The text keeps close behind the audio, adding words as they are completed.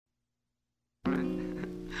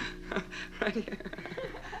Right here.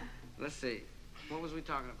 Let's see. What was we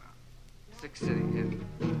talking about? Sick City, yeah.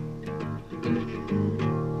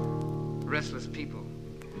 Restless people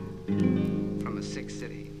from a sick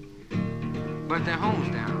city burnt their homes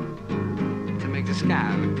down to make the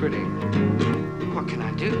sky look pretty. What can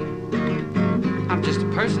I do? I'm just a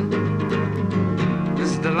person.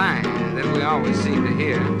 This is the line that we always seem to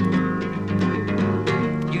hear.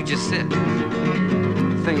 You just sit.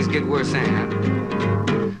 Things get worse and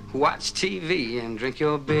watch TV and drink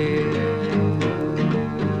your beer.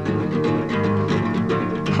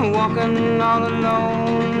 Walking all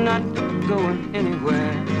alone, not going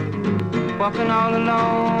anywhere. Walking all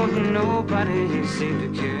alone, nobody seems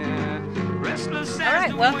to care. Restless. All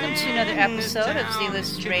right, welcome to another episode of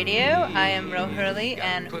ZZZlist Radio. I am Ro Hurley,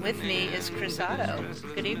 and with me is Chris Otto.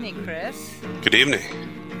 Good evening, Chris. Good evening.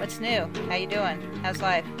 What's new? How you doing? How's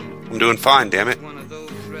life? I'm doing fine, damn it.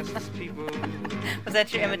 Was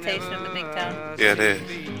that your imitation of the big tone? Yeah, it is.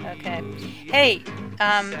 Okay. Hey,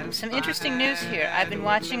 some interesting news here. I've been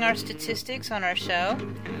watching our statistics on our show,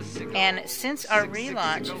 and since our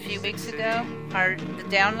relaunch a few weeks ago,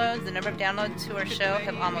 the number of downloads to our show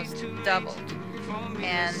have almost doubled.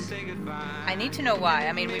 And I need to know why.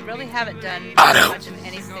 I mean, we really haven't done much of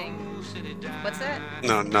anything. What's that?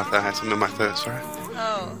 No, nothing. I had something in my throat, sorry.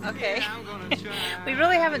 Oh, okay. We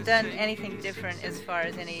really haven't done anything different as far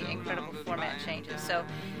as any incredible format changes. So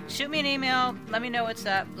shoot me an email. Let me know what's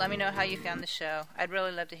up. Let me know how you found the show. I'd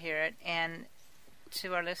really love to hear it. And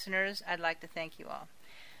to our listeners, I'd like to thank you all.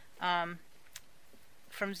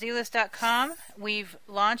 From ZZZlist.com, we've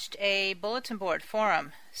launched a bulletin board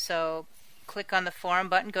forum. So click on the forum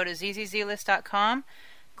button. Go to ZZZlist.com.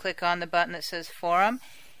 Click on the button that says forum.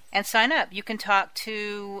 And sign up. You can talk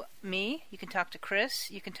to me. You can talk to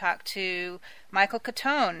Chris. You can talk to Michael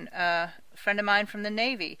Catone, a friend of mine from the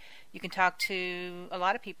Navy. You can talk to a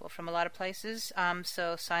lot of people from a lot of places.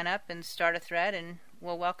 So sign up and start a thread, and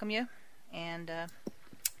we'll welcome you. And,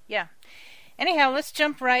 yeah. Anyhow, let's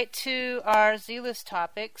jump right to our Z-List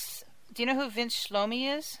topics. Do you know who Vince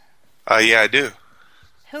Shlomi is? Yeah, I do.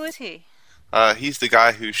 Who is he? He's the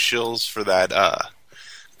guy who shills for that,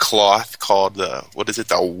 cloth called the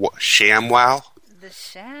ShamWow? The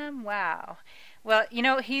ShamWow. Well, you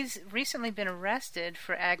know, he's recently been arrested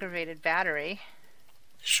for aggravated battery.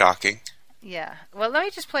 Shocking. Yeah. Well, let me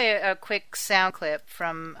just play a quick sound clip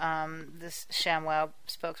from this ShamWow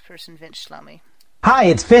spokesperson, Vince Shlomi. Hi,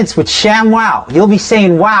 it's Vince with ShamWow. You'll be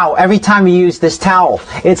saying wow every time you use this towel.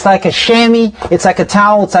 It's like a chamois, it's like a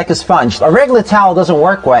towel, it's like a sponge. A regular towel doesn't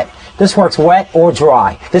work wet. This works wet or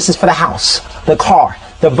dry. This is for the house, the car,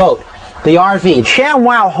 the boat, the RV.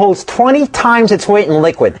 ShamWow holds 20 times its weight in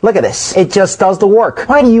liquid. Look at this. It just does the work.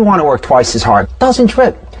 Why do you want to work twice as hard? Doesn't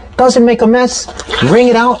drip. Doesn't make a mess. Wring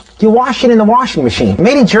it out. You wash it in the washing machine.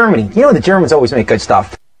 Made in Germany. You know the Germans always make good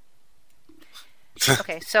stuff.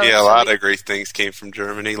 Okay, so yeah, a lot of great things came from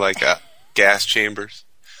Germany, like gas chambers.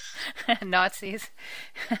 Nazis.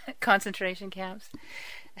 Concentration camps.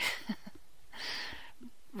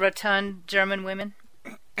 Rotund German women.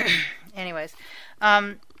 Anyways.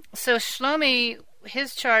 So Shlomi,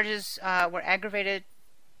 his charges were aggravated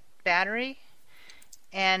battery,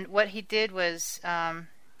 and what he did was,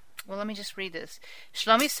 well, let me just read this.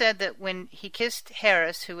 Shlomi said that when he kissed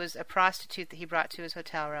Harris, who was a prostitute that he brought to his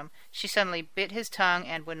hotel room, she suddenly bit his tongue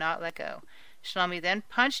and would not let go. Shlomi then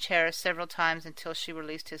punched Harris several times until she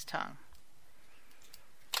released his tongue.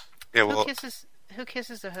 Yeah, well, who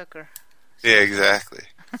kisses a hooker? Yeah, exactly.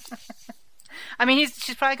 I mean,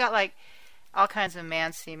 she's probably got like all kinds of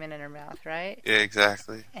man semen in her mouth, right? Yeah,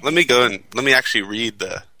 exactly. Let me actually read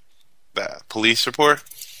the police report.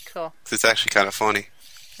 Cool. 'Cause it's actually kind of funny.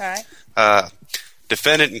 All right.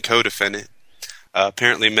 Defendant and co-defendant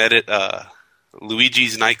apparently met at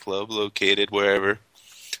Luigi's nightclub, located wherever.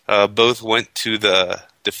 Both went to the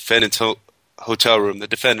defendant's hotel room. The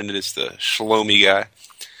defendant is the Shlomi guy,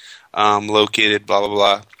 located blah, blah,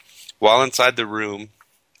 blah. While inside the room,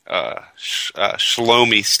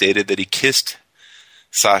 Shlomi stated that he kissed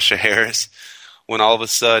Sasha Harris when all of a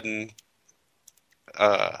sudden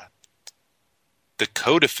the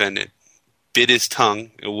co-defendant bit his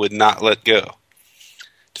tongue and would not let go.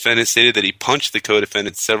 Defendant stated that he punched the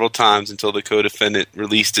co-defendant several times until the co-defendant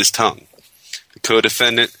released his tongue. The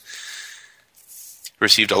co-defendant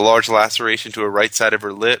received a large laceration to her right side of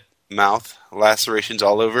her lip, mouth, lacerations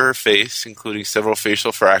all over her face, including several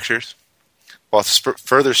facial fractures. While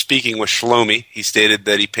further speaking with Shlomi, he stated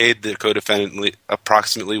that he paid the co-defendant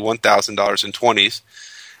approximately $1,000 in 20s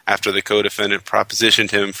after the co-defendant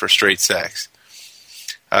propositioned him for straight sex.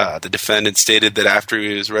 The defendant stated that after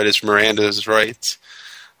he was read his Miranda's rights,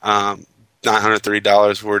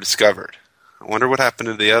 $930 were discovered. I wonder what happened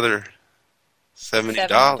to the other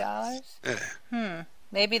 $70. Yeah.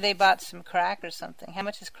 Maybe they bought some crack or something. How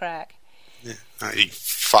much is crack? Yeah.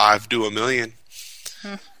 5 to $1 million.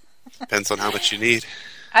 Depends on how much you need.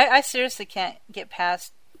 I seriously can't get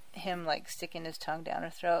past him like sticking his tongue down her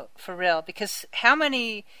throat for real. Because how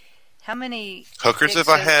many hookers have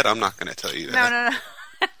I had? I'm not going to tell you that. No.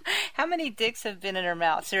 How many dicks have been in her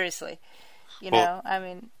mouth? Seriously, know. I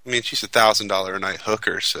mean, she's $1,000 a night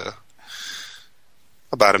hooker, so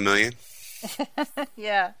about $1 million.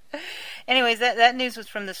 Yeah. Anyways, that news was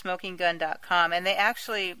from thesmokinggun.com, and they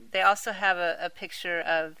also have a picture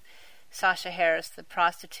of Sasha Harris, the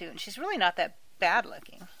prostitute, and she's really not that bad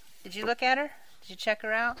looking. Did you look at her? Did you check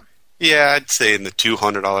her out? Yeah, I'd say in the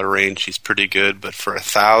 $200 range she's pretty good, but for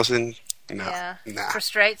 $1,000, no. Yeah. Nah. For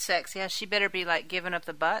straight sex, yeah, she better be like giving up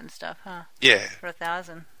the butt and stuff, huh? Yeah. For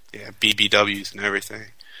 $1,000. Yeah, BBWs and everything.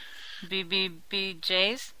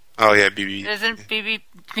 BBBJs? Oh yeah, BB. Isn't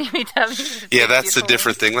BBW? Yeah, that's a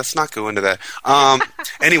different thing. Let's not go into that.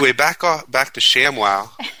 Anyway, back to ShamWow.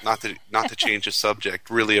 Not to change the subject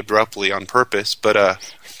really abruptly on purpose, but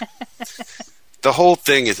the whole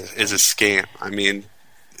thing is a scam. I mean,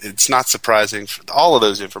 it's not surprising. All of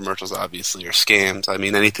those infomercials obviously are scams. I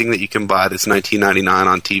mean, anything that you can buy that's $19.99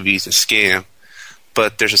 on TV is a scam.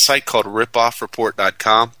 But there's a site called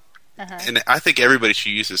ripoffreport.com, and I think everybody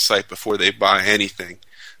should use this site before they buy anything.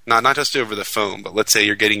 Not just over the phone, but let's say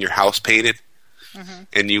you're getting your house painted,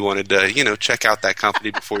 and you wanted to, check out that company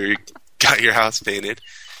before you got your house painted.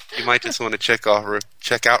 You might just want to check out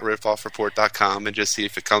ripoffreport.com and just see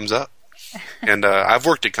if it comes up. And I've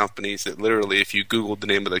worked at companies that literally, if you Googled the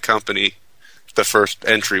name of the company, the first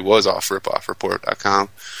entry was off ripoffreport.com.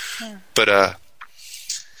 Yeah. But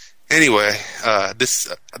anyway,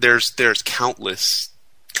 there's countless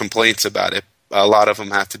complaints about it. A lot of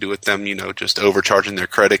them have to do with them, just overcharging their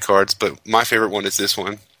credit cards. But my favorite one is this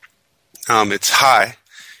one. It's hi.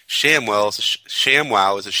 ShamWow is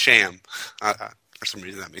a sham. For some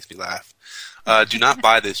reason, that makes me laugh. Do not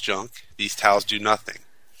buy this junk. These towels do nothing.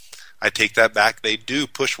 I take that back. They do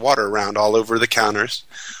push water around all over the counters,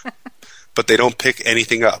 but they don't pick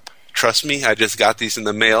anything up. Trust me, I just got these in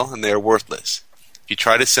the mail, and they're worthless. If you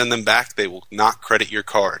try to send them back, they will not credit your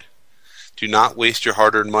card. Do not waste your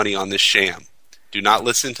hard-earned money on this sham. Do not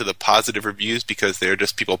listen to the positive reviews because they are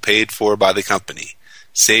just people paid for by the company.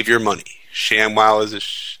 Save your money. ShamWow is a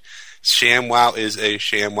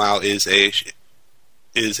sham.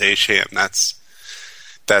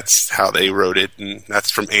 That's how they wrote it, and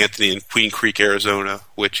that's from Anthony in Queen Creek, Arizona,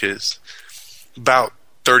 which is about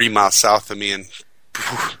 30 miles south of me, and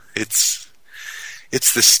it's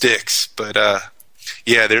the sticks. But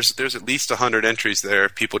yeah, there's at least 100 entries there.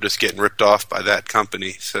 People just getting ripped off by that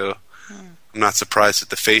company. So I'm not surprised that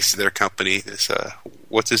the face of their company is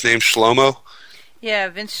what's his name, Shlomo? Yeah,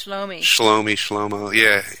 Vince Shlomi. Shlomo.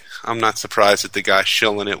 Yeah, I'm not surprised that the guy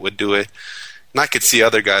shilling it would do it. And I could see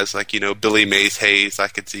other guys like, Billy Mays Hayes. I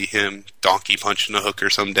could see him donkey punching a hooker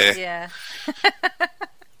someday. Yeah.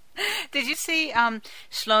 Did you see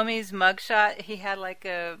Shlomi's mugshot? He had like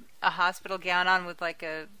a hospital gown on with like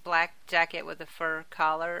a black jacket with a fur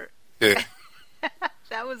collar. Yeah.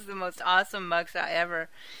 That was the most awesome mugshot ever.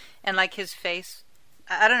 And like his face,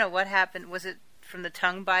 I don't know what happened. Was it from the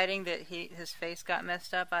tongue biting that his face got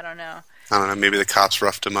messed up? I don't know. Maybe the cops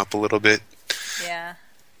roughed him up a little bit. Yeah.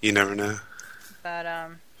 You never know.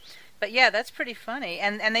 But yeah, that's pretty funny.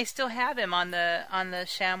 And they still have him on the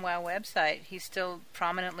ShamWow website. He's still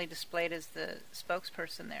prominently displayed as the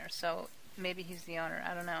spokesperson there. So maybe he's the owner.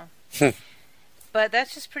 I don't know. But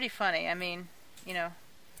that's just pretty funny. I mean,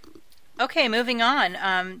 Okay, moving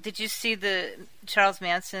on. Did you see the Charles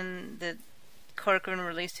Manson? The Corcoran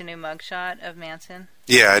released a new mugshot of Manson.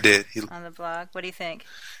 Yeah, I did. On the blog. What do you think?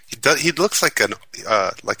 He looks like a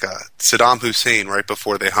Saddam Hussein right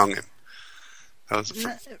before they hung him.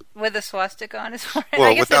 With a swastika on his forehead.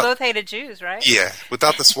 Well, I guess they both hated Jews, right? Yeah,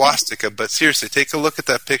 without the swastika. But seriously, take a look at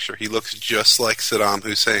that picture. He looks just like Saddam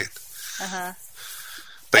Hussein. I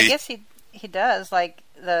guess he does. Like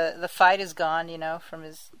the fight is gone, from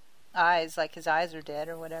his eyes. Like his eyes are dead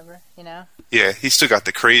or whatever, Yeah, he's still got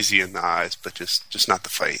the crazy in the eyes, but just not the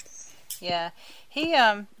fight. Yeah, he.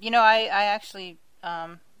 I actually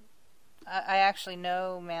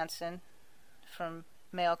know Manson from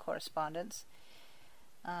mail correspondence.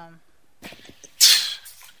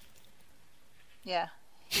 Yeah,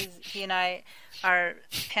 he and I are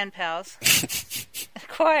pen pals.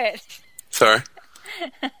 Quiet. Sorry.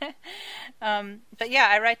 But yeah,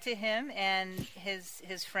 I write to him and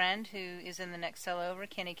his friend who is in the next cell over,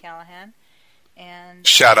 Kenny Callahan. And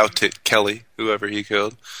shout out to Kelly, whoever he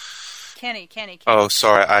killed. Kenny. Oh,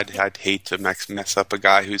 sorry. I'd hate to mess up a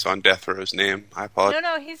guy who's on death row's name. I apologize.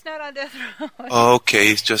 No, he's not on death row. Okay,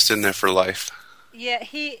 he's just in there for life. Yeah,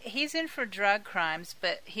 he's in for drug crimes,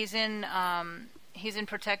 but he's in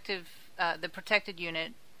protective the protected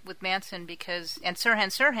unit with Manson and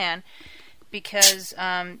Sirhan because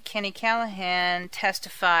Kenny Callahan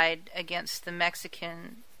testified against the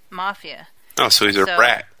Mexican mafia. Oh, so he's a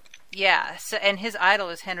rat. Yeah, and his idol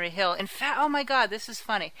is Henry Hill. In fact, oh my God, this is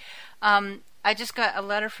funny. I just got a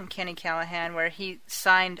letter from Kenny Callahan where he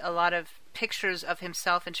signed a lot of pictures of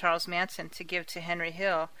himself and Charles Manson to give to Henry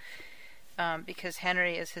Hill because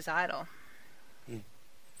Henry is his idol.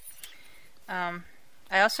 I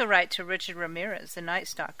also write to Richard Ramirez, the Night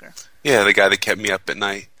Stalker. Yeah, the guy that kept me up at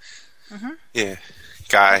night. Mm-hmm. Yeah,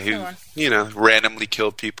 guy who randomly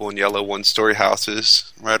killed people in yellow one-story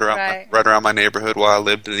houses right around my neighborhood while I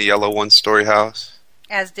lived in a yellow one-story house.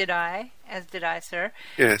 As did I, sir.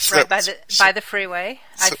 Yes, right by the freeway.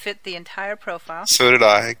 I fit the entire profile. So did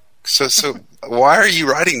I. So why are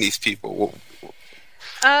you writing these people?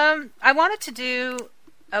 I wanted to do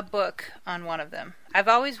a book on one of them. I've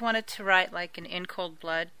always wanted to write like an In Cold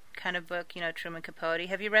Blood kind of book, Truman Capote.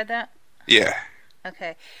 Have you read that? Yeah.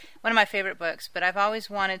 Okay. One of my favorite books, but I've always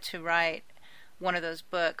wanted to write one of those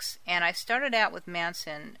books. And I started out with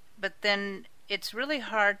Manson, but then it's really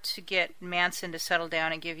hard to get Manson to settle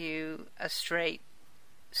down and give you a straight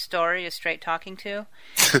story, a straight talking to.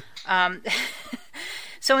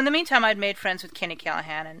 So in the meantime, I'd made friends with Kenny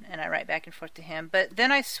Callahan, and I write back and forth to him. But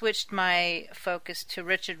then I switched my focus to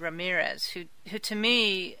Richard Ramirez, who to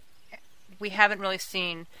me, we haven't really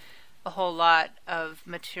seen a whole lot of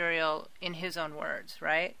material in his own words,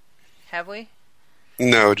 right? Have we?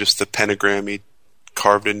 No, just the pentagram he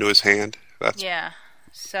carved into his hand. Yeah.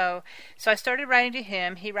 So I started writing to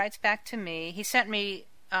him. He writes back to me. He sent me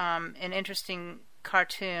an interesting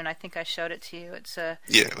cartoon. I think I showed it to you. It's a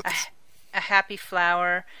happy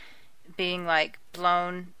flower being like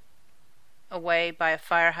blown away by a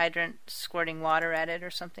fire hydrant squirting water at it or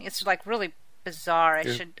something. It's like really bizarre.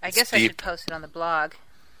 I guess I should post it on the blog.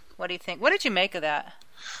 What do you think? What did you make of that?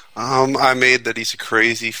 I made that he's a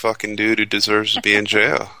crazy fucking dude who deserves to be in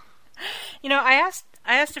jail. I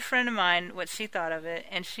asked a friend of mine what she thought of it,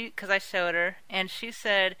 and because I showed her, and she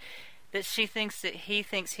said that she thinks that he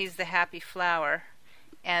thinks he's the happy flower,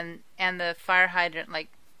 and the fire hydrant like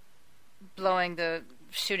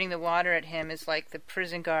shooting the water at him is like the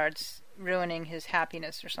prison guards ruining his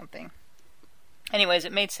happiness or something. Anyways,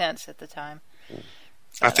 it made sense at the time.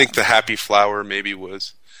 I think the happy flower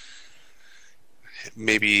was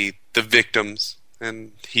maybe the victims,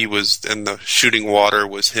 and the shooting water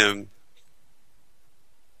was him.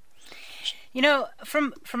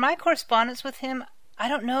 From my correspondence with him, I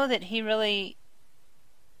don't know that he really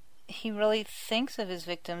thinks of his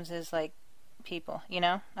victims as like people.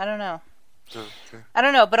 I don't know. Okay. I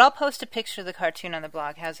don't know, but I'll post a picture of the cartoon on the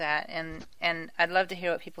blog. How's that? And I'd love to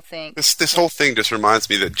hear what people think. This whole thing just reminds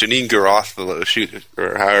me that Janine Garofalo,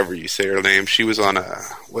 or however you say her name, she was on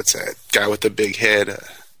what's that guy with the big head?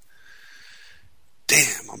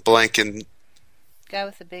 Damn, I'm blanking. Guy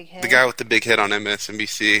with the big head. The guy with the big head on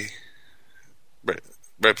MSNBC, right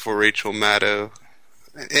before Rachel Maddow.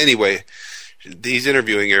 Anyway, he's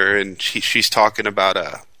interviewing her, and she's talking about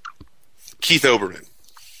Keith Olbermann.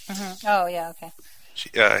 Mm-hmm. Oh yeah, okay.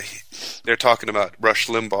 They're talking about Rush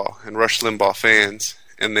Limbaugh and Rush Limbaugh fans,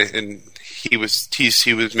 and he was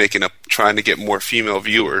trying to get more female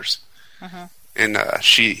viewers, and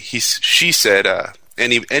she said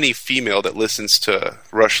any female that listens to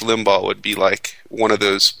Rush Limbaugh would be like one of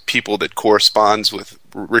those people that corresponds with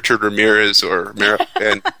Richard Ramirez or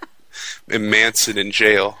and Manson in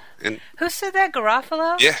jail. And who said that?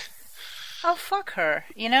 Garofalo? Yeah. Oh fuck her,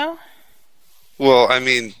 Well, I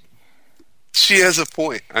mean, she has a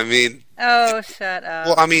point. I mean... Oh, shut up.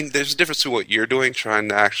 Well, I mean, there's a difference between what you're doing, trying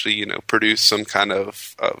to actually, produce some kind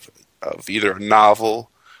of either a novel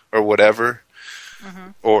or whatever,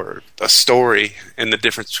 or a story, and the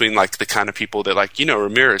difference between, like, the kind of people that, like,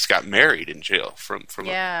 Ramirez got married in jail from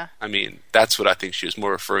yeah. I mean, that's what I think she was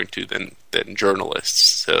more referring to than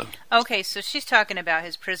journalists, so... Okay, so she's talking about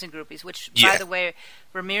his prison groupies, which, by the way,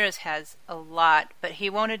 Ramirez has a lot, but he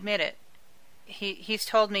won't admit it. He's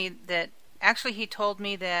told me that... Actually, he told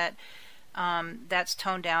me that that's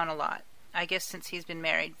toned down a lot, I guess, since he's been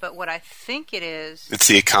married. But what I think it is... It's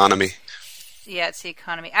the economy. Yeah, it's the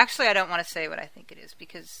economy. Actually, I don't want to say what I think it is,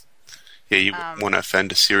 because... Yeah, you want to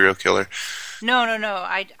offend a serial killer. No.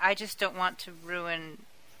 I just don't want to ruin...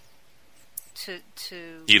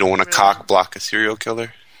 You don't want to cock block a serial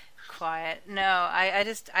killer? Quiet. No,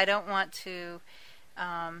 I don't want to...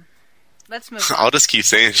 let's move on. I'll just keep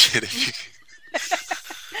saying shit. If you...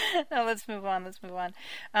 No, let's move on.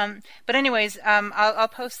 But anyways, I'll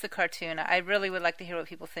post the cartoon. I really would like to hear what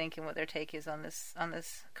people think and what their take is on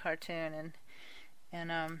this cartoon,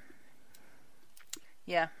 and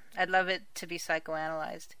yeah, I'd love it to be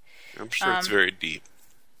psychoanalyzed. I'm sure it's very deep.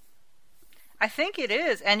 I think it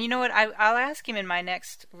is, and you know what? I'll ask him in my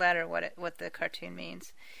next letter what the cartoon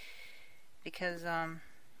means, because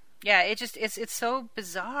yeah, it's so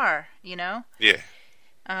bizarre, you know. Yeah.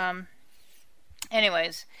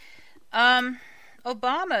 Anyways,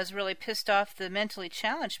 Obama's really pissed off the mentally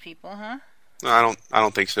challenged people, huh? No, I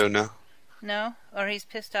don't think so. No. No, or he's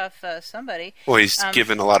pissed off somebody. Well, he's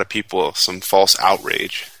given a lot of people some false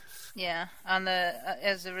outrage. Yeah, on the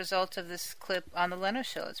as a result of this clip on the Leno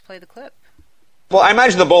Show. Let's play the clip. Well, I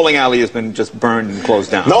imagine the bowling alley has been just burned and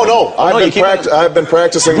closed down. No. I've been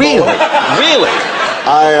practicing. Really? Bowling. Really?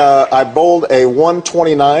 I bowled a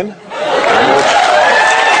 129.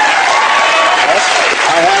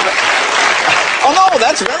 Oh no,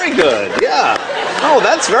 that's very good. Yeah. Oh,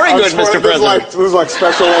 that's very good, Mr. President. This is like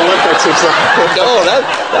Special Olympics or something. No,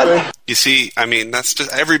 that. You see, I mean, that's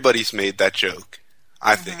just everybody's made that joke.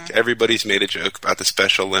 I think everybody's made a joke about the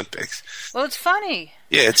Special Olympics. Well, it's funny.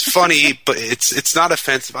 Yeah, it's funny, but it's not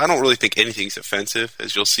offensive. I don't really think anything's offensive,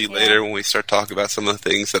 as you'll see later when we start talking about some of the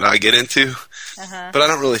things that I get into. But I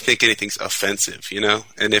don't really think anything's offensive, you know?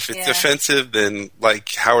 And if it's offensive, then,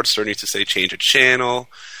 like Howard Stern used to say, change a channel.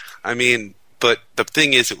 I mean, but the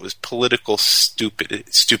thing is, it was political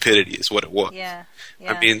stupidity is what it was. Yeah.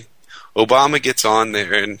 I mean, Obama gets on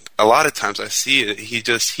there, and a lot of times I see it,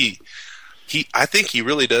 I think he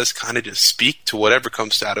really does kind of just speak to whatever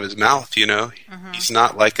comes out of his mouth, you know? He's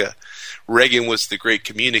not like Reagan was the great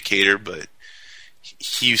communicator, but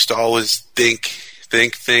he used to always think,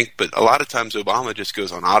 but a lot of times Obama just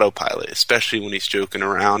goes on autopilot, especially when he's joking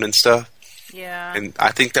around and stuff. Yeah. And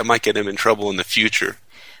I think that might get him in trouble in the future.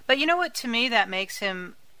 But you know what, to me, that makes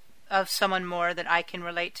him of someone more that I can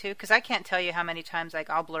relate to, because I can't tell you how many times like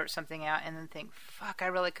I'll blurt something out and then think, fuck, I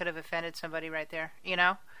really could have offended somebody right there, you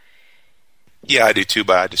know? Yeah, I do too,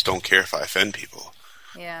 but I just don't care if I offend people.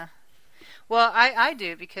 Yeah. Well, I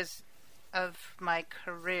do because of my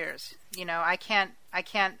careers. You know, I can't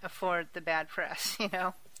afford the bad press, you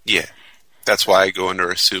know? Yeah. That's why I go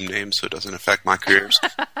under assumed names so it doesn't affect my careers.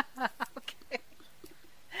 Okay.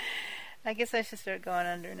 I guess I should start going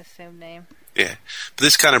under an assumed name. Yeah. But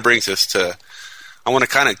this kind of brings us to, I want to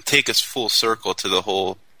kind of take us full circle to the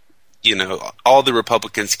whole, you know, all the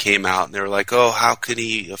Republicans came out and they were like, oh, how could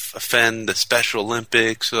he offend the Special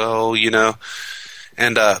Olympics? Oh, you know.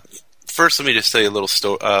 And first, let me just tell you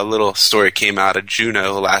a little story came out of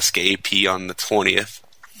Juneau, Alaska AP on the 20th.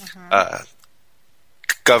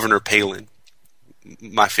 Governor Palin,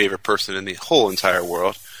 my favorite person in the whole entire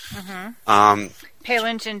world.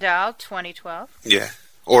 Palin Jindal, 2012. Yeah.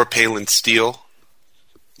 Or Palin Steele.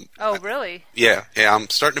 Oh, really? Yeah. I'm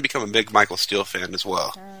starting to become a big Michael Steele fan as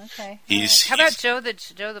well. Oh, okay. How about Joe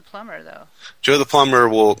the plumber though? Joe the plumber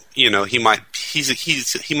will, you know, he might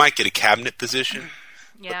get a cabinet position.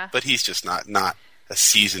 Yeah. But he's just not a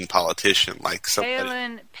seasoned politician like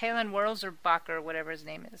somebody. Palin Wurzelbach or whatever his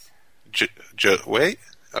name is. Joe, wait.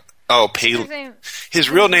 Palin. His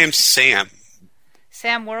real name's Sam.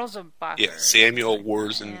 Sam Wurzelbach. Yeah, Samuel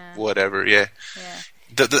Wurzen, whatever. Yeah.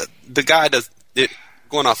 The guy does it.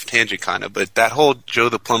 Going off a tangent, kind of, but that whole Joe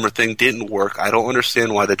the plumber thing didn't work. I don't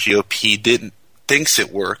understand why the GOP thinks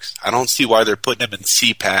it works. I don't see why they're putting him in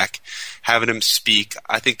CPAC, having him speak.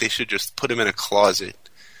 I think they should just put him in a closet.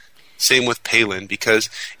 Same with Palin, because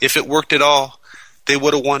if it worked at all, they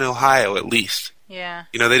would have won Ohio at least. Yeah.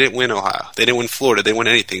 You know, they didn't win Ohio. They didn't win Florida. They didn't win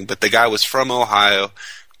anything. But the guy was from Ohio.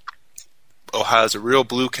 Ohio's a real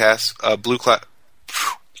blue class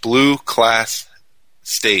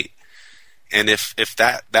state. And if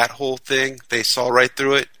that whole thing, they saw right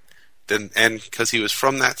through it, then, and because he was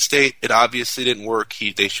from that state, it obviously didn't work.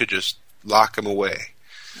 They should just lock him away.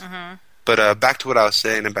 But back to what I was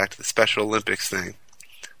saying and back to the Special Olympics thing.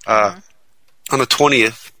 On the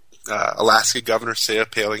 20th, Alaska Governor Sarah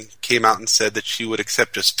Palin came out and said that she would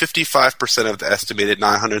accept just 55% of the estimated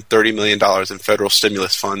 $930 million in federal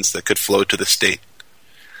stimulus funds that could flow to the state.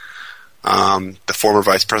 The former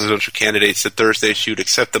vice presidential candidate said Thursday she would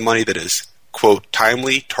accept the money that is, quote,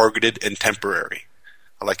 timely, targeted, and temporary.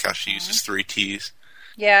 I like how she uses 3 T's.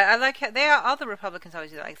 Yeah, I like how all the Republicans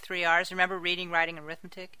always do like 3 R's. Remember reading, writing, and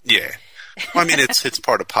arithmetic? Yeah. Well, I mean, it's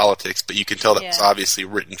part of politics, but you can tell that was obviously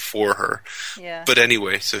written for her. Yeah. But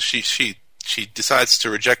anyway, so she decides to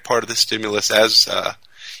reject part of the stimulus as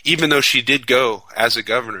even though she did go as a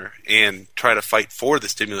governor and try to fight for the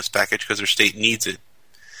stimulus package because her state needs it.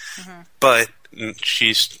 But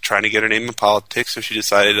she's trying to get her name in politics, so she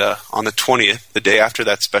decided on the 20th, the day after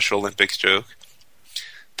that Special Olympics joke,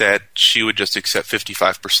 that she would just accept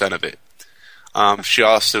 55% of it. She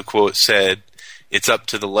also, quote, said, it's up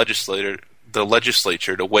to the legislature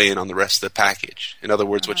to weigh in on the rest of the package. In other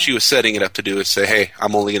words, what she was setting it up to do is say, hey,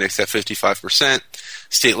 I'm only going to accept 55%.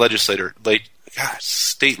 State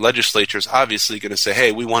legislature is obviously going to say,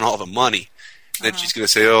 hey, we want all the money. And then she's going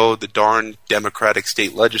to say, oh, the darn Democratic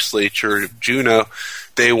state legislature of Juneau,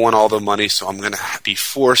 they want all the money, so I'm going to be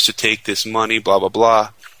forced to take this money, blah, blah, blah.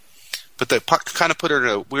 But that kind of put her in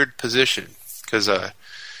a weird position because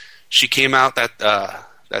she came out that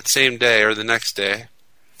same day or the next day,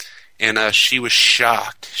 and she was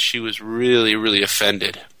shocked. She was really, really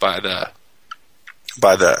offended by the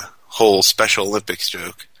whole Special Olympics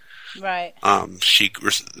joke. Right.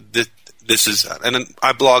 This is, and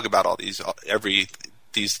I blog about all these.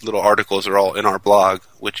 These little articles are all in our blog,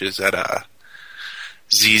 which is at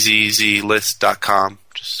ZZZlist.com.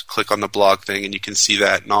 Just click on the blog thing, and you can see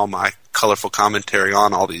that and all my colorful commentary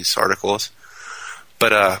on all these articles.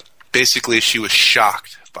 But basically, she was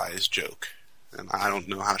shocked by his joke, and I don't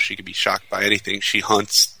know how she could be shocked by anything. She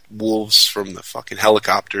hunts wolves from the fucking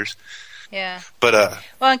helicopters. Yeah. But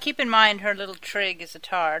well, and keep in mind her little trig is a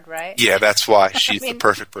tard, right? Yeah, that's why she's the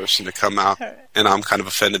perfect person to come out. And I'm kind of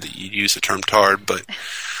offended that you use the term tard, but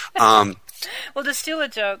well, to steal a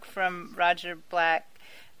joke from Roger Black,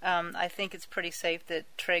 I think it's pretty safe that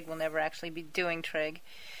trig will never actually be doing trig.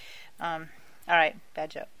 All right,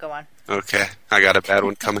 bad joke. Go on. Okay, I got a bad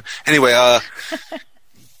one coming. Anyway,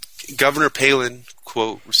 Governor Palin,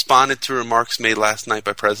 quote, responded to remarks made last night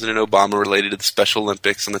by President Obama related to the Special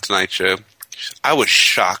Olympics on The Tonight Show. I was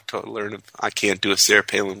shocked to learn I can't do a Sarah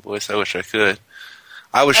Palin voice. I wish I could.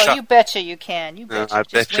 I was shocked. You betcha you can. You betcha. I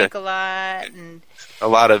just betcha. wink a lot. And a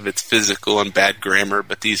lot of it's physical and bad grammar,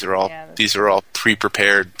 but these are all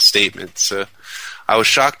pre-prepared statements. So I was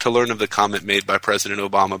shocked to learn of the comment made by President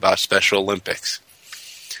Obama about Special Olympics.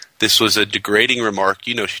 This was a degrading remark,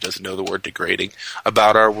 you know she doesn't know the word degrading,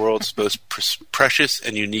 about our world's most precious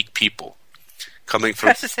and unique people. Coming from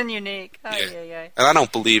precious and unique. Oh, yeah. And I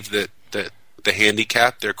don't believe that the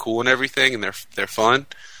handicapped, they're cool and everything, and they're fun,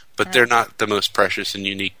 but they're not the most precious and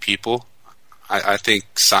unique people. I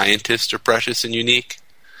think scientists are precious and unique.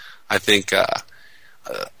 I think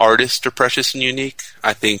artists are precious and unique.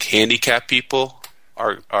 I think handicapped people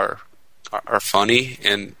are funny,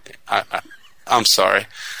 and I'm sorry.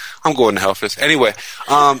 I'm going to hell for this. Anyway,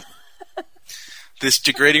 this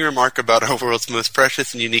degrading remark about our world's most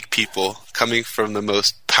precious and unique people coming from the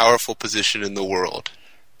most powerful position in the world.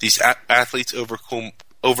 These athletes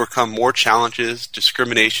overcome more challenges,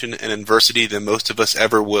 discrimination, and adversity than most of us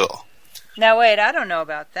ever will. Now, wait, I don't know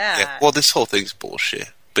about that. Yeah, well, this whole thing's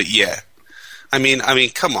bullshit. But yeah. I mean,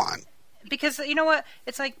 come on. Because, you know what?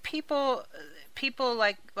 It's like people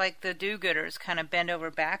like the do-gooders kind of bend over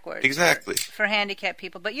backwards. Exactly. For handicapped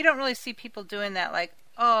people. But you don't really see people doing that like,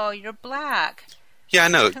 oh, you're black. Yeah, I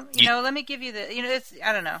know. You know, let me give you the, it's,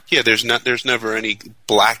 I don't know. Yeah, there's never any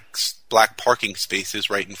black parking spaces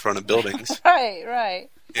right in front of buildings. Right.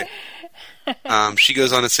 Yeah. She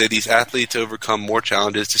goes on to say, these athletes overcome more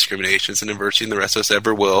challenges, discriminations, and adversity than the rest of us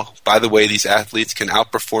ever will. By the way, these athletes can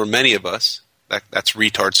outperform many of us. That's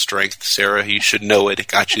retard strength, Sarah. You should know it. It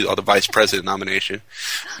got you the vice president nomination.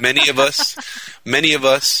 Many of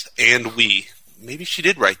us, and we. Maybe she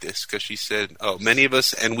did write this because she said, many of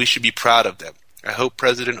us, and we should be proud of them. I hope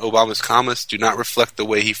President Obama's comments do not reflect the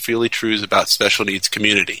way he freely trues about special needs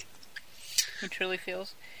community. He truly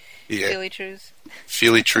feels? Yeah. Feely trues?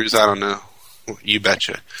 Feely trues, I don't know. You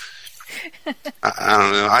betcha. I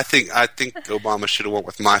don't know. I think Obama should have went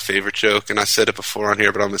with my favorite joke, and I said it before on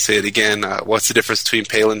here, but I'm going to say it again. What's the difference between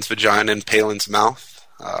Palin's vagina and Palin's mouth?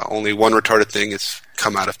 Only one retarded thing has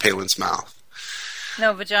come out of Palin's mouth.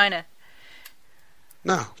 No, vagina.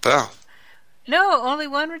 No, mouth. No, only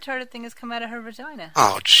one retarded thing has come out of her vagina.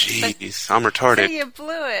 Oh, jeez. I'm retarded. So you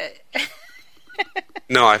blew it.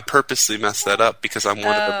 No, I purposely messed that up because I'm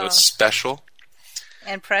one of the most special.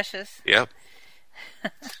 And precious. Yep.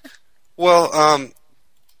 Well,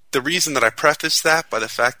 the reason that I prefaced that by the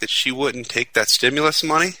fact that she wouldn't take that stimulus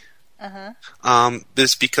money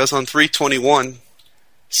is because on 3/21,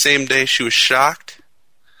 same day she was shocked,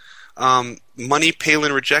 money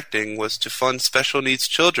Palin rejecting was to fund special needs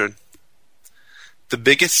children. The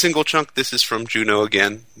biggest single chunk, this is from Juneau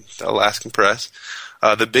again, the Alaskan Press,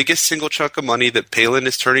 the biggest single chunk of money that Palin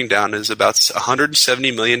is turning down is about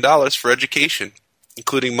 $170 million for education,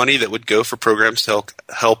 including money that would go for programs to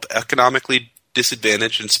help economically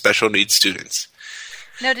disadvantaged and special needs students.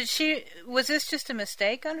 Now, was this just a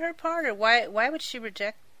mistake on her part, or why would she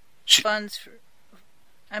reject funds.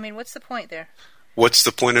 What's the point there? What's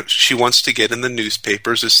the point of? She wants to get in the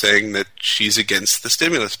newspapers as saying that she's against the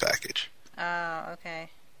stimulus package. Oh, okay.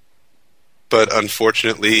 But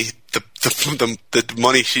unfortunately, the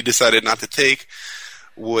money she decided not to take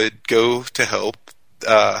would go to help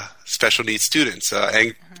special needs students.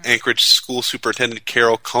 Anchorage School Superintendent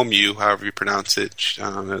Carol Comeau, however you pronounce it, I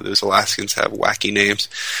don't know, those Alaskans have wacky names,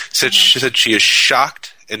 said she said she is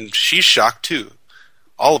shocked, and she's shocked too.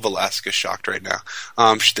 All of Alaska is shocked right now.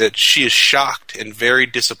 That she is shocked and very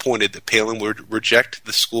disappointed that Palin would reject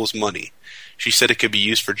the school's money. She said it could be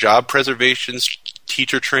used for job preservation,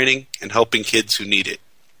 teacher training, and helping kids who need it.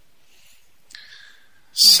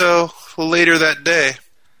 So, later that day,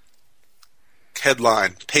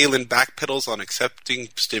 headline, Palin backpedals on accepting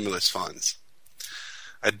stimulus funds.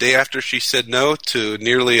 A day after she said no to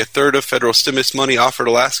nearly a third of federal stimulus money offered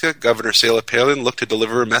Alaska, Governor Sarah Palin looked to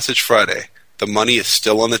deliver a message Friday. The money is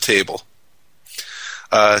still on the table.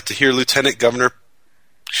 To hear Lieutenant Governor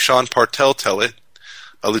Sean Partel tell it,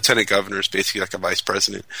 a lieutenant governor is basically like a vice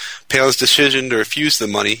president, Palin's decision to refuse the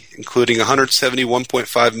money, including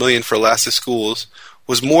 $171.5 million for Alaska schools,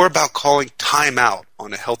 was more about calling time out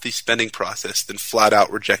on a healthy spending process than flat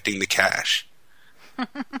out rejecting the cash.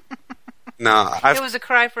 Now, it was a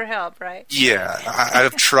cry for help, right? Yeah,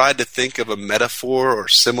 I've tried to think of a metaphor or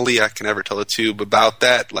simile I can never tell it to about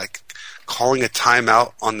that, like calling a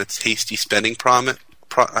timeout on the hasty spending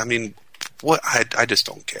what? I just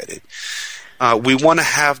don't get it. We want to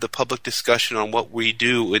have the public discussion on what we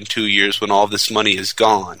do in 2 years when all this money is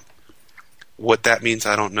gone. What that means,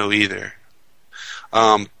 I don't know either.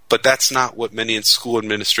 But that's not what many school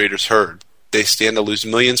administrators heard. They stand to lose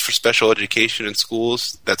millions for special education in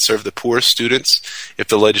schools that serve the poorest students if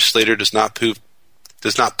the legislator does not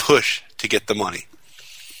push to get the money.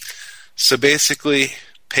 So basically,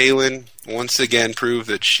 Palin once again proved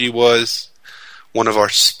that she was one of our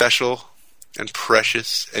special and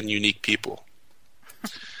precious and unique people.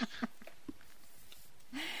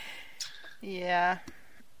 Yeah.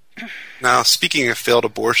 Now, speaking of failed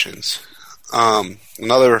abortions,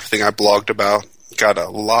 another thing I blogged about got a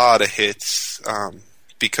lot of hits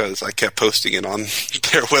because I kept posting it on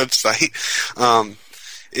their website. And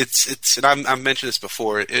I've mentioned this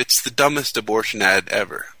before. It's the dumbest abortion ad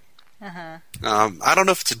ever. I don't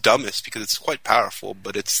know if it's the dumbest because it's quite powerful,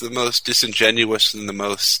 but it's the most disingenuous and the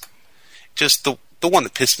most just the one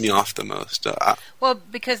that pissed me off the most. Well,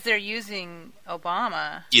 because they're using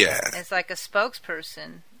Obama as like a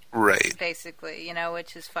spokesperson. Right. Basically,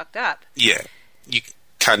 which is fucked up. Yeah. You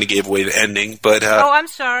kind of gave away the ending, but... oh, I'm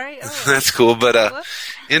sorry. Oh. That's cool, but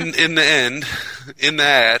in the end, in the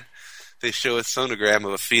ad, they show a sonogram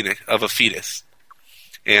of a fetus.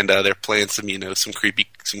 And they're playing some creepy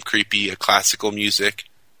classical music,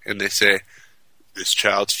 and they say, "This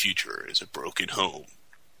child's future is a broken home.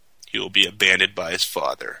 He will be abandoned by his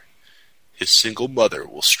father. His single mother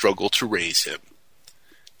will struggle to raise him.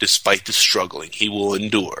 Despite the struggling he will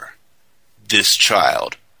endure, this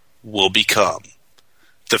child will become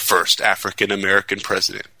the first African-American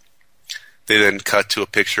president." They then cut to a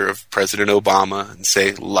picture of President Obama and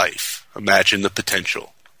say, "Life, imagine the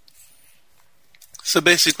potential." So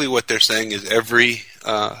basically what they're saying is every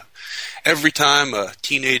time a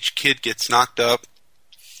teenage kid gets knocked up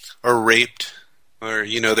or raped, or,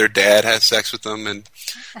 their dad has sex with them and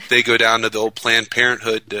they go down to the old Planned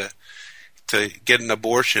Parenthood to get an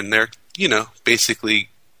abortion, they're, basically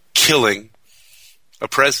killing a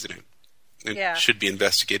president. It should be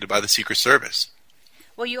investigated by the Secret Service.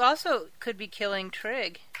 Well, you also could be killing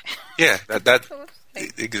Trig. Yeah, that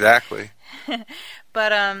exactly.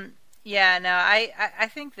 But, I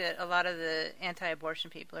think that a lot of the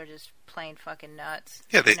anti-abortion people are just plain fucking nuts.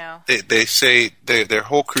 Yeah, they say their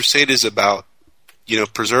whole crusade is about,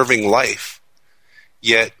 preserving life,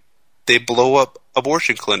 yet they blow up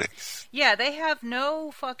abortion clinics. Yeah, they have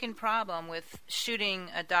no fucking problem with shooting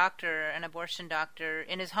an abortion doctor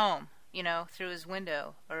in his home, through his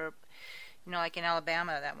window, or, like in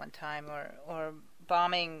Alabama that one time, or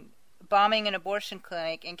bombing an abortion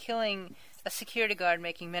clinic and killing a security guard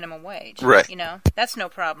making minimum wage. Right. That's no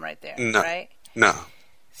problem right there. No. Right? No.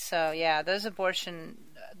 So, yeah, those abortion,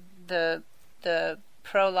 the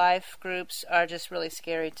pro-life groups are just really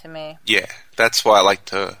scary to me. Yeah, that's why I like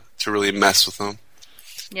to really mess with them.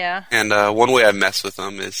 Yeah. And one way I mess with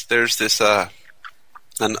them is there's this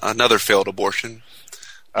another failed abortion.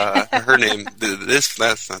 Her name, that's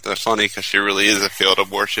not that funny because she really is a failed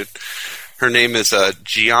abortion. Her name is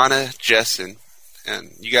Gianna Jessen,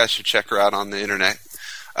 and you guys should check her out on the internet,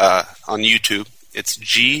 on YouTube. It's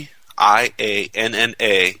GIANNA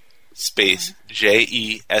space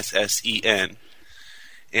JESSEN.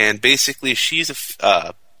 and basically she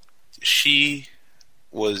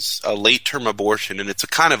was a late-term abortion, and it's a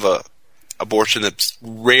kind of a abortion that's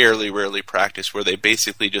rarely practiced, where they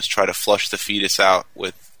basically just try to flush the fetus out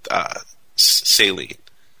with saline.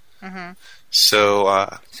 Mm-hmm.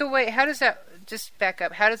 So wait, how does that? Just back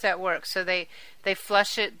up. How does that work? So they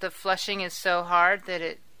flush it. The flushing is so hard that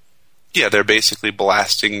it. Yeah, they're basically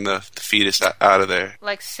blasting the fetus out of there.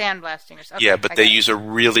 Like sandblasting or something. Yeah, but they use a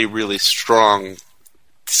really strong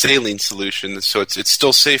saline solution, so it's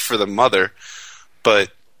still safe for the mother,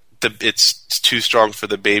 but it's too strong for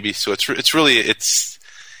the baby. So it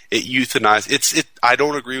euthanizes. I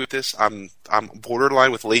don't agree with this. I'm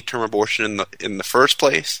borderline with late term abortion in the first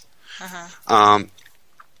place. Uh-huh.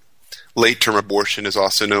 Late-term abortion is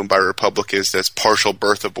also known by Republicans as partial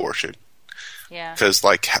birth abortion. Yeah. Because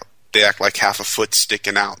they act like half a foot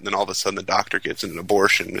sticking out, and then all of a sudden the doctor gives an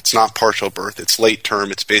abortion. It's not partial birth. It's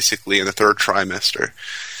late-term. It's basically in the third trimester.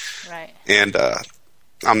 Right. And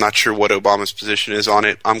I'm not sure what Obama's position is on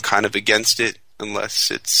it. I'm kind of against it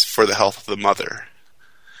unless it's for the health of the mother.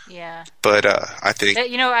 Yeah. But I think...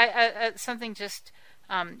 something just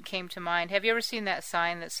came to mind. Have you ever seen that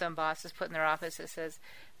sign that some bosses put in their office that says,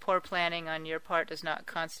 "Poor planning on your part does not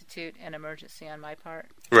constitute an emergency on my part"?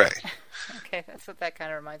 Right. Okay, that's what that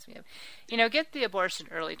kind of reminds me of. Get the abortion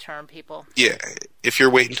early term, people. Yeah, if you're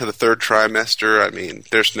waiting to the third trimester, I mean,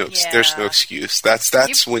 there's no excuse. That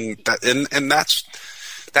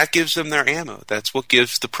gives them their ammo. That's what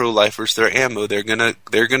gives the pro-lifers their ammo. They're gonna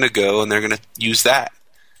go and they're gonna use that.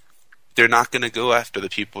 They're not going to go after the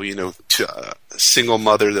people, to a single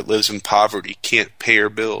mother that lives in poverty, can't pay her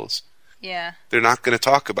bills. Yeah. They're not going to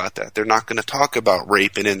talk about that. They're not going to talk about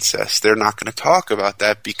rape and incest. They're not going to talk about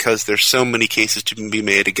that because there's so many cases to be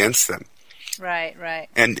made against them. Right.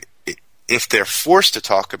 And if they're forced to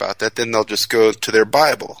talk about that, then they'll just go to their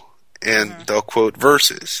Bible and they'll quote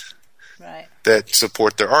verses that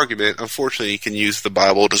support their argument. Unfortunately, you can use the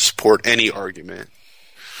Bible to support any argument.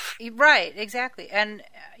 Right, exactly. And,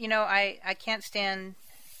 I can't stand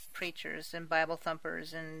preachers and Bible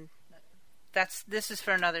thumpers, and this is for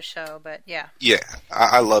another show, but yeah. Yeah,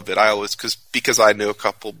 I love it. Because I know a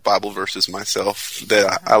couple Bible verses myself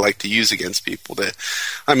that I like to use against people. There's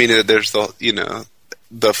the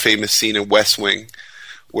famous scene in West Wing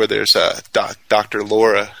where there's Dr.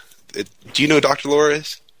 Laura. Do you know who Dr. Laura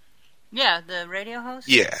is? Yeah, the radio host?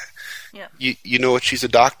 Yeah. Yeah. You know what she's a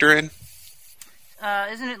doctor in?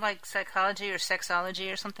 Isn't it like psychology or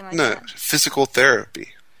sexology or something like No, that? physical therapy.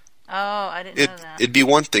 Oh, I didn't know that. It'd be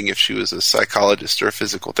one thing if she was a psychologist or a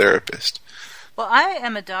physical therapist. Well, I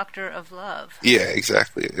am a doctor of love. Yeah,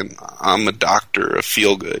 exactly. And I'm a doctor of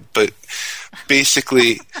feel-good. But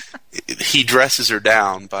basically, he dresses her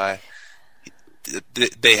down by...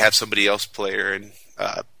 They have somebody else play her, and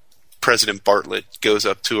President Bartlett goes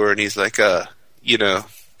up to her, and he's like, you're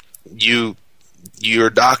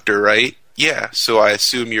a doctor, right? Yeah, so I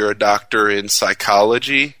assume you're a doctor in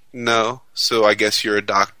psychology? No. So I guess you're a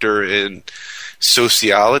doctor in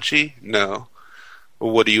sociology? No.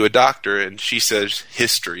 Well, what are you a doctor in? She says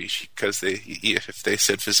history, because if they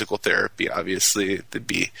said physical therapy, obviously it'd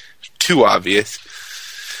be too obvious.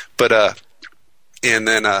 But and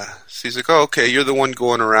then she's like, "Oh, okay, you're the one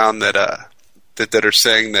going around that are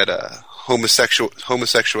saying that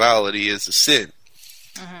homosexuality is a sin."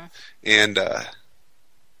 Mm-hmm.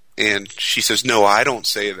 And she says, "No, I don't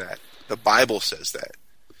say that. The Bible says that."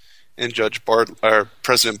 And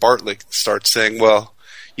President Bartlett starts saying, "Well,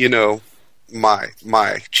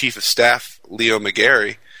 my chief of staff, Leo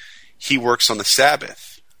McGarry, he works on the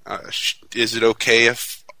Sabbath. Is it okay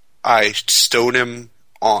if I stone him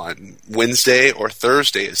on Wednesday or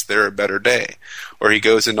Thursday? Is there a better day?" Or he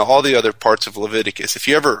goes into all the other parts of Leviticus. If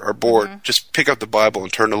you ever are bored, just pick up the Bible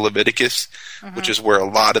and turn to Leviticus, which is where a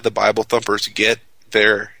lot of the Bible thumpers get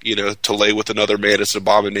there, to lay with another man is an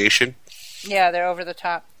abomination. Yeah, they're over the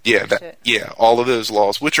top. Yeah, all of those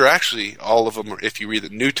laws, which are actually, all of them, if you read the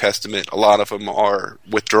New Testament, a lot of them are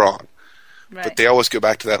withdrawn. Right. But they always go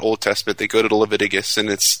back to that Old Testament. They go to the Leviticus, and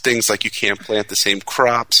it's things like you can't plant the same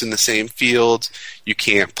crops in the same fields. You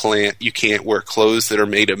can't wear clothes that are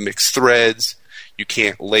made of mixed threads. You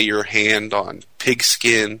can't lay your hand on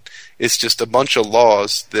pigskin. It's just a bunch of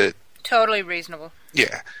laws that... Totally reasonable.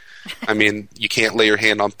 Yeah. I mean, you can't lay your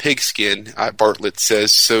hand on pigskin. Bartlett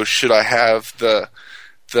says, so should I have the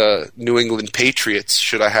New England Patriots?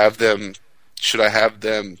 Should I have them?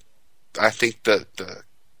 I think the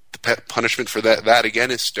punishment for that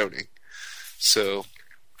again is stoning. So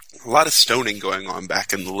a lot of stoning going on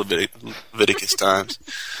back in the Leviticus times.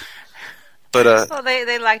 But well,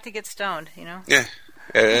 they like to get stoned, Yeah,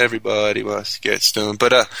 everybody must get stoned.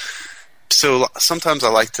 But so sometimes I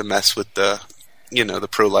like to mess with the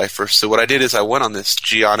pro-lifers. So what I did is I went on this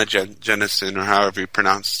Gianna Jennison, or however you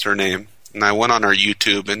pronounce her name, and I went on her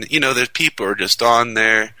YouTube, and there's people are just on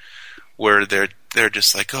there where they're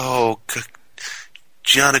just like, oh,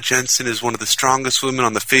 Gianna Jensen is one of the strongest women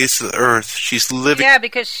on the face of the earth. She's living. Yeah,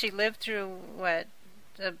 because she lived through what?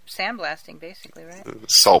 Sandblasting, basically, right?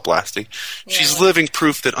 Salt blasting. Yeah, She's living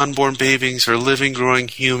proof that unborn babies are living, growing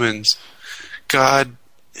humans. God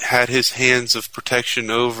had his hands of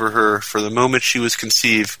protection over her for the moment she was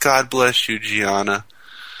conceived. God bless you, Gianna.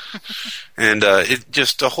 And it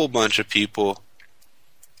just a whole bunch of people,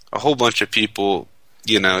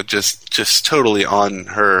 just totally on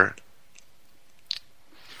her.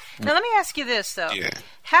 Now let me ask you this though. Yeah.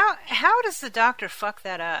 How does the doctor fuck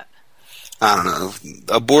that up? I don't know.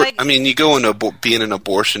 I mean, you go into being an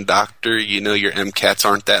abortion doctor, your MCATs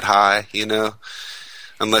aren't that high,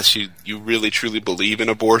 unless you really truly believe in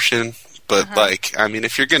abortion. But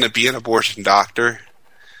if you're going to be an abortion doctor,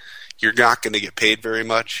 you're not going to get paid very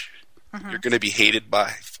much. You're going to be hated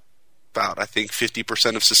by about, I think,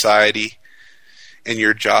 50% of society, and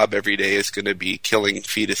your job every day is going to be killing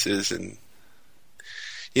fetuses. And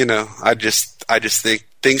I just think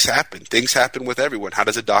things happen. Things happen with everyone. How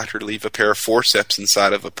does a doctor leave a pair of forceps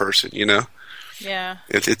inside of a person? Yeah.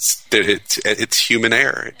 It's human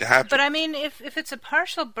error. It happens. But I mean, if it's a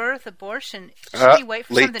partial birth abortion, should we wait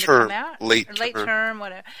for something to come out? Late term,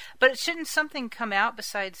 whatever. But shouldn't something come out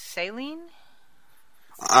besides saline?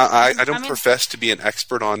 I don't profess to be an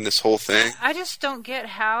expert on this whole thing. I just don't get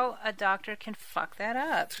how a doctor can fuck that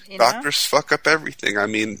up. Doctors fuck up everything. I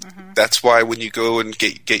mean, that's why when you go and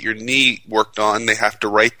get your knee worked on, they have to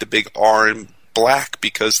write the big R in black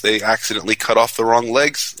because they accidentally cut off the wrong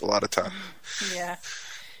legs a lot of time. Yeah.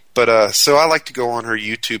 But so I like to go on her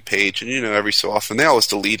YouTube page, and every so often they always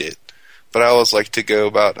delete it, but I always like to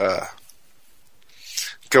go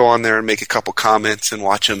on there and make a couple comments and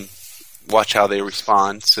watch how they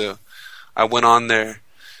respond. So I went on there,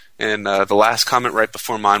 and the last comment right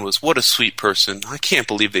before mine was, "What a sweet person. I can't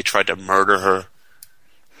believe they tried to murder her."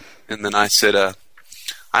 And then I said,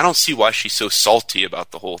 "I don't see why she's so salty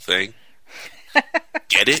about the whole thing."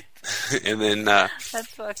 Get it? And then that's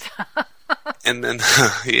fucked up. And then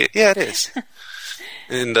yeah, it is.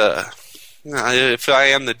 And if I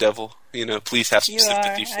am the devil, please have some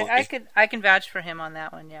sympathy for me. I can vouch for him on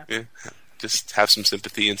that one. Yeah. Just have some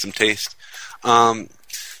sympathy and some taste.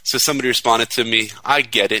 So somebody responded to me, "I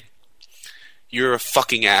get it. You're a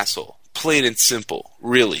fucking asshole. Plain and simple.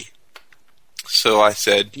 Really." So I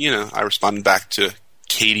said, I responded back to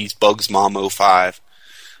Katie's Bugs Mom 05.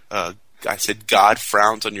 I said, "God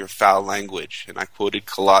frowns on your foul language." And I quoted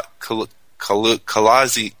Colossians, I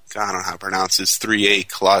don't know how to pronounce this, 3:8,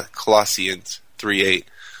 Colossians 3:8.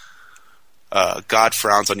 God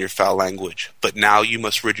frowns on your foul language, but now you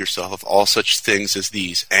must rid yourself of all such things as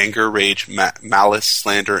these: anger, rage, malice,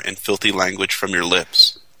 slander, and filthy language from your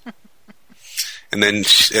lips. and then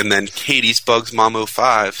Katie's Bugs Mom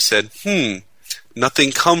 05 said,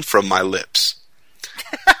 nothing come from my lips.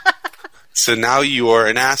 So now you are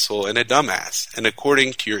an asshole and a dumbass, and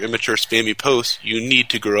according to your immature spammy posts, you need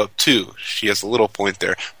to grow up too. She has a little point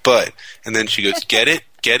there, and then she goes, "Get it?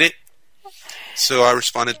 Get it?" So I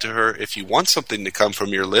responded to her, "If you want something to come from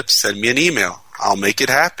your lips, send me an email. I'll make it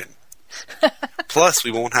happen. Plus,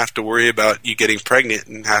 we won't have to worry about you getting pregnant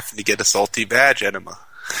and having to get a salty badge enema."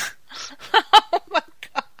 Oh my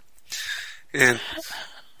god.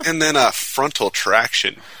 And then Frontal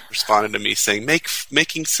Traction responded to me saying,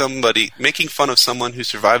 making fun of someone who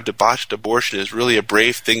survived a botched abortion is really a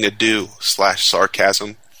brave thing to do,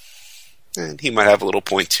 /sarcasm. And he might have a little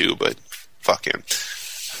point too, but fuck him.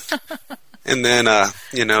 And then, a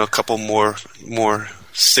couple more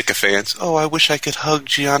sycophants. "Oh, I wish I could hug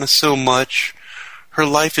Gianna so much. Her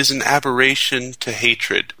life is an aberration to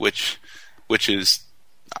hatred," which is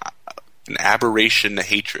an aberration to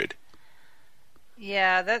hatred.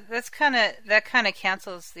 Yeah, that kind of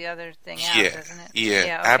cancels the other thing out, doesn't it?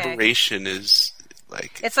 Yeah. Okay. Aberration is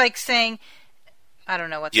like, it's like saying, I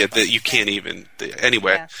don't know what. Yeah, that you can't even.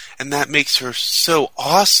 Anyway, yeah. And that makes her so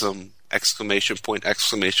awesome! Exclamation point!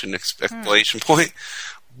 Exclamation! Exclamation point!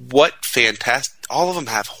 What fantastic! All of them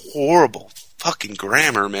have horrible fucking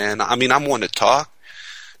grammar, man. I mean, I'm one to talk.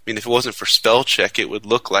 I mean, if it wasn't for spell check, it would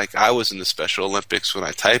look like I was in the Special Olympics when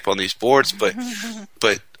I type on these boards. But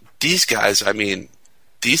these guys,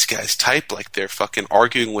 these guys type like they're fucking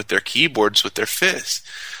arguing with their keyboards with their fists.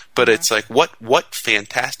 But it's like, what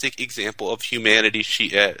fantastic example of humanity she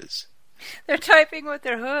is. They're typing with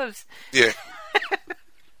their hooves. Yeah.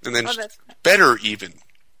 And then better even.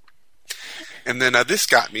 And then this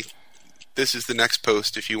got me this is the next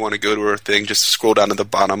post. If you want to go to her thing, just scroll down to the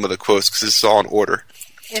bottom of the quotes because this is all in order.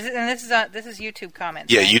 And this is YouTube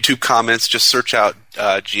comments. Yeah, right? YouTube comments. Just search out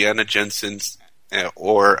Gianna Jensen's,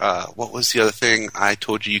 or what was the other thing I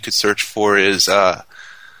told you could search for is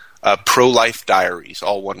Pro-Life Diaries,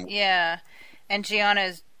 all one word. Yeah, and Gianna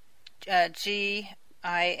is Gianna.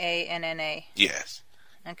 Yes.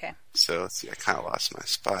 Okay. So let's see. I kind of lost my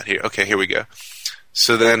spot here. Okay, here we go.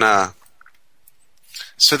 So then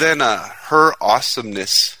her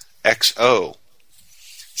awesomeness XO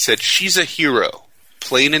said she's a hero,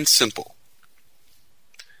 plain and simple.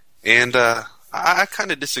 And I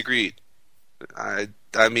kind of disagreed. I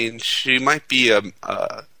mean, she might be a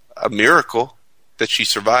miracle that she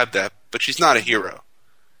survived that, but she's not a hero.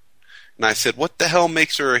 And I said, what the hell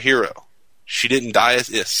makes her a hero? She didn't die a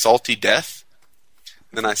salty death?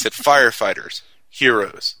 And then I said, firefighters,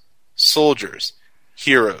 heroes. Soldiers,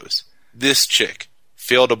 heroes. This chick,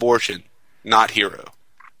 failed abortion, not hero.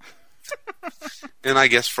 And I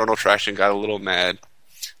guess Frontal Traction got a little mad.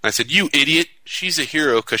 And I said, you idiot, she's a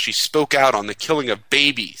hero because she spoke out on the killing of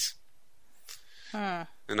babies. And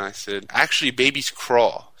I said, actually, babies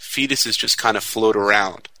crawl. Fetuses just kind of float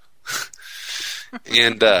around.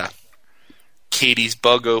 And Katie's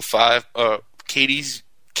Bug 05,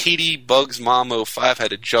 Katie Bugs Mom 05 had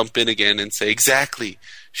to jump in again and say, exactly,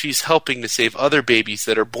 she's helping to save other babies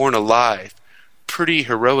that are born alive. Pretty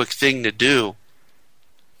heroic thing to do.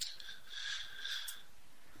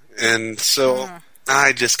 And so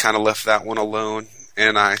I just kind of left that one alone.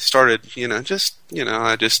 And I started, I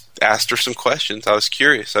just asked her some questions. I was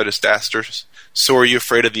curious. I just asked her, so are you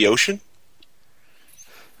afraid of the ocean?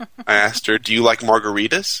 I asked her, do you like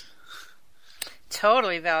margaritas?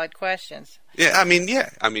 Totally valid questions. Yeah,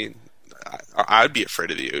 I'd be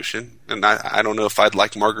afraid of the ocean. And I don't know if I'd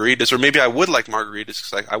like margaritas, or maybe I would like margaritas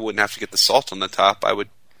because I wouldn't have to get the salt on the top. I would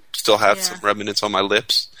still have some remnants on my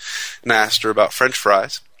lips. And I asked her about French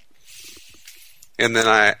fries. And then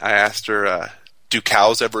I asked her, do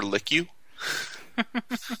cows ever lick you?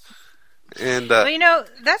 And well,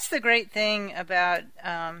 that's the great thing about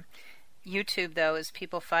YouTube, though, is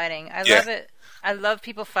people fighting. I love it. I love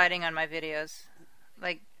people fighting on my videos.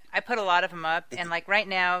 Like, I put a lot of them up, and like right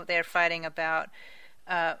now they're fighting about.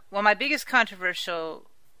 My biggest controversial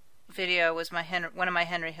video was one of my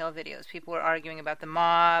Henry Hill videos. People were arguing about the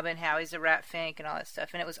mob and how he's a rat fink and all that stuff,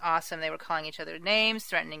 and it was awesome. They were calling each other names,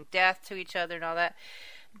 threatening death to each other, and all that.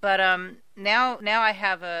 But now I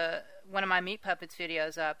have one of my Meat Puppets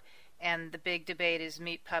videos up, and the big debate is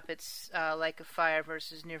Meat Puppets' Lake of Fire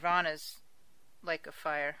versus Nirvana's Lake of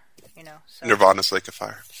Fire. So Nirvana's Lake of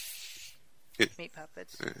Fire. Meat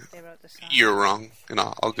Puppets. They wrote the song. You're wrong, and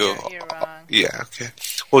I'll go. You're wrong. Yeah, okay.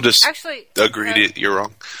 We'll just actually agree that you're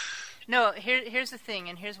wrong. No, here's the thing,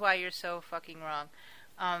 and here's why you're so fucking wrong.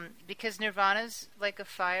 Because Nirvana's Lake of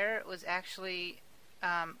Fire was actually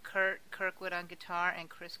Kurt Kirkwood on guitar and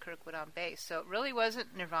Chris Kirkwood on bass. So it really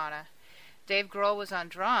wasn't Nirvana. Dave Grohl was on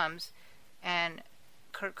drums, and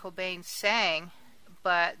Kurt Cobain sang,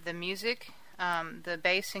 but the music, the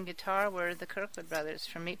bass and guitar were the Kirkwood brothers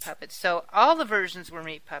from Meat Puppets. So all the versions were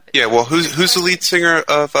Meat Puppets. Yeah, well, who's the lead singer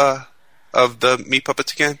of the Meat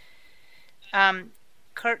Puppets again?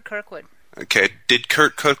 Kurt Kirkwood. Okay, did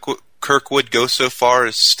Kirkwood go so far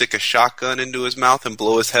as stick a shotgun into his mouth and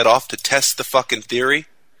blow his head off to test the fucking theory?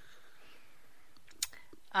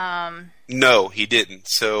 No, he didn't.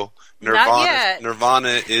 So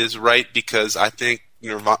Nirvana is right because I think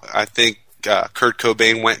Kurt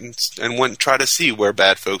Cobain went and tried to see where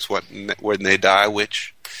bad folks went when they die,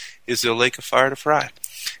 which is a lake of fire to fry.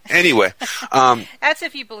 Anyway, that's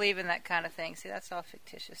if you believe in that kind of thing. See, that's all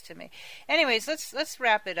fictitious to me. Anyways, let's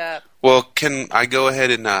wrap it up. Well, can I go ahead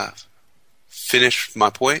and finish my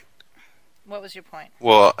point? What was your point?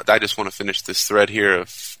 Well, I just want to finish this thread here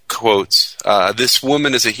of quotes. This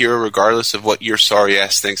woman is a hero regardless of what your sorry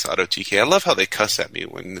ass thinks, Auto TK. I love how they cuss at me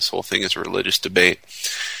when this whole thing is a religious debate.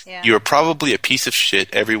 Yeah. You are probably a piece of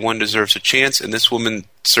shit. Everyone deserves a chance, and this woman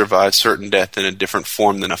survived certain death in a different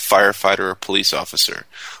form than a firefighter or police officer.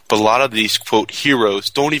 But a lot of these, quote, heroes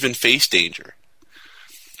don't even face danger.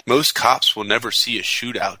 Most cops will never see a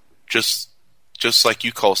shootout, just like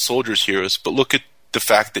you call soldiers heroes, but look at the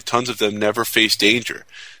fact that tons of them never face danger.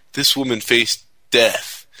 This woman faced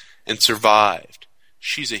death and survived.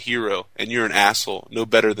 She's a hero, and you're an asshole, no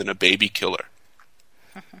better than a baby killer.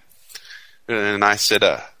 And I said,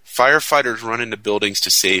 firefighters run into buildings to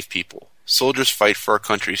save people. Soldiers fight for our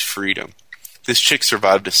country's freedom. This chick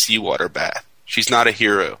survived a seawater bath. She's not a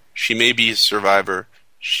hero. She may be a survivor,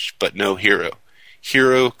 but no hero.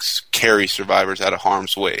 Heroes carry survivors out of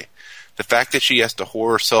harm's way. The fact that she has to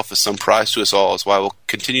whore herself is some prize to us all is why we'll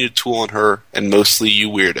continue to tool on her and mostly you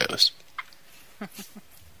weirdos.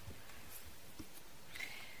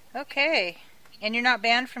 Okay. And you're not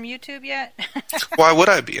banned from YouTube yet? Why would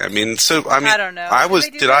I be? I don't know.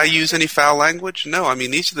 Did I use any foul language? No. I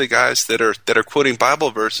mean, these are the guys that are quoting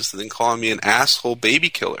Bible verses and then calling me an asshole baby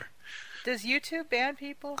killer. Does YouTube ban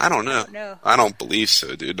people? I don't know. No. I don't believe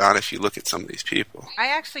so, dude. Not if you look at some of these people. I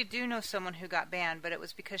actually do know someone who got banned, but it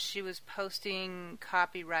was because she was posting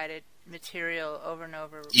copyrighted material over and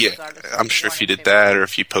over. Yeah, I'm sure if you did that or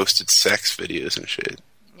if you posted sex videos and shit.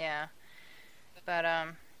 Yeah. But,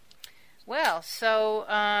 well, so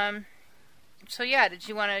yeah, did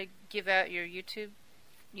you want to give out your YouTube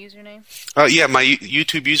username? Yeah, my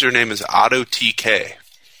YouTube username is OttoTK.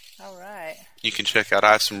 All right. You can check out.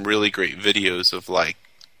 I have some really great videos of like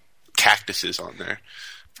cactuses on there.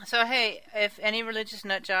 So hey, if any religious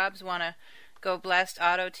nut jobs want to go blast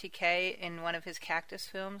OttoTK in one of his cactus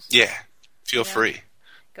films, yeah, feel free.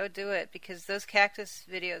 Go do it because those cactus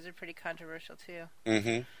videos are pretty controversial too.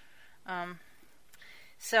 Mm-hmm.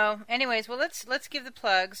 So, anyways, well, let's give the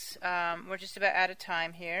plugs. We're just about out of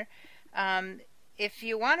time here. If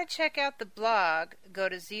you want to check out the blog, go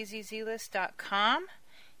to ZZZlist.com.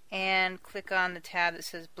 and click on the tab that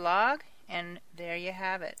says blog, and there you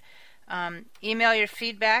have it. Email your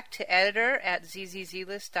feedback to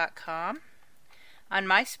editor@ZZZlist.com. On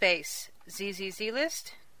MySpace,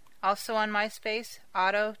 ZZZlist. Also on MySpace,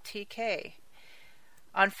 OttoTK.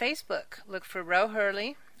 On Facebook, look for Ro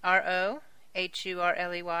Hurley, ROHURLEY,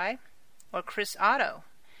 or Chris Otto.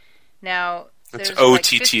 Now, that's there's OTTO. Like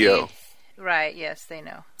 50, right, yes, they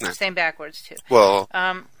know. Nah. Same backwards, too. Well,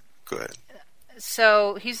 go ahead.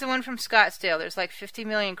 So he's the one from Scottsdale. There's like 50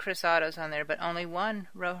 million Chris Ottos on there, but only one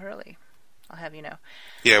Ro Hurley. I'll have you know.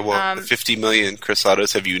 Yeah, well, the 50 million Chris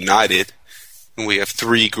Ottos have united, and we have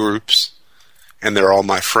 3 groups, and they're all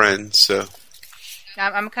my friends. So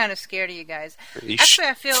I'm kind of scared of you guys. You Actually,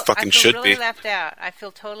 I feel really be. left out. I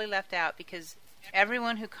feel totally left out because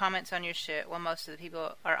everyone who comments on your shit, well, most of the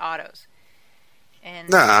people are Ottos. And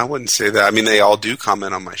no, I wouldn't say that. I mean, they all do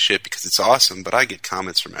comment on my shit because it's awesome, but I get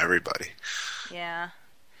comments from everybody. Yeah.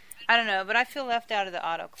 I don't know, but I feel left out of the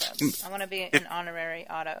Otto Club. I want to be an honorary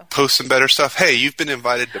Otto. Post some better stuff. Hey, you've been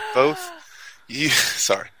invited to both.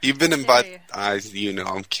 You've been invited.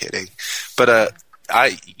 I'm kidding. But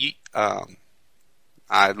I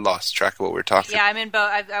lost track of what we were talking. Yeah, I'm in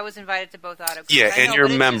both. I was invited to both Otto Clubs. Yeah, and you're a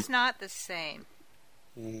member. It's just not the same.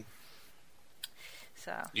 Mm.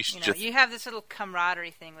 So you have this little camaraderie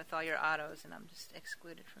thing with all your Ottos, and I'm just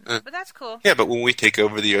excluded from that. But that's cool. Yeah, but when we take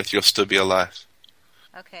over the Earth, you'll still be alive.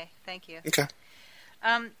 Okay, thank you. Okay.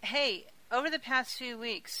 Hey, over the past few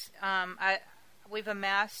weeks, we've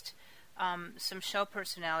amassed some show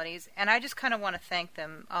personalities, and I just kind of want to thank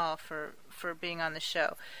them all for being on the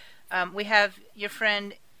show. We have your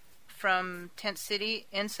friend from Tent City,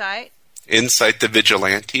 Insight. Insight the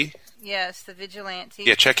Vigilante. Yes, the Vigilante.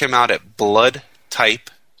 Yeah, check him out at Bloodtype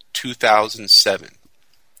 2007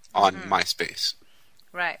 on MySpace.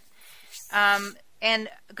 Right. And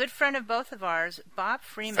a good friend of both of ours, Bob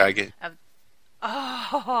Freeman. Faggot.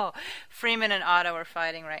 Freeman and Otto are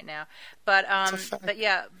fighting right now. But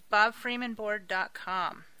yeah,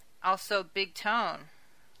 BobFreemanBoard.com. Also, Big Tone.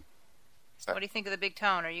 What do you think of the Big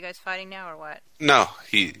Tone? Are you guys fighting now or what? No,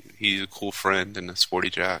 he's a cool friend and a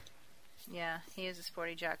sporty jack. Yeah, he is a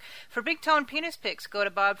sporty jack. For Big Tone penis pics, go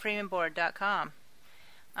to BobFreemanBoard.com.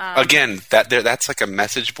 Again, that's like a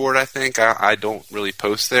message board, I think. I don't really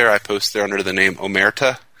post there. I post there under the name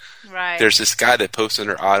Omerta. Right. There's this guy that posts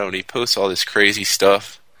under Otto, and he posts all this crazy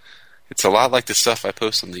stuff. It's a lot like the stuff I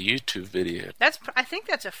post on the YouTube video. I think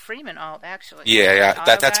that's a Freeman alt, actually. Yeah.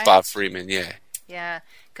 That's Bob Freeman, yeah. Yeah,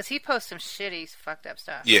 because he posts some shitty, fucked up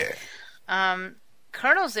stuff. Yeah.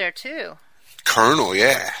 Colonel's there, too. Colonel,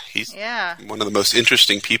 yeah. He's one of the most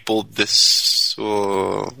interesting people. He's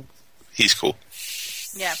cool.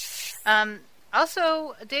 Yeah.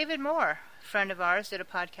 Also, David Moore, a friend of ours, did a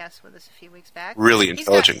podcast with us a few weeks back. Really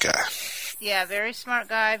intelligent guy. Yeah, very smart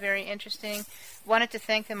guy, very interesting. Wanted to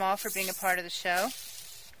thank them all for being a part of the show.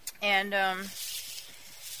 And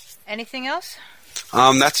anything else?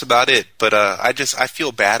 That's about it. But I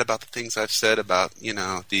feel bad about the things I've said about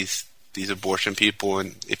these abortion people.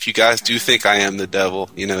 And if you guys do think I am the devil,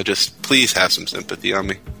 just please have some sympathy on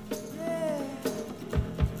me.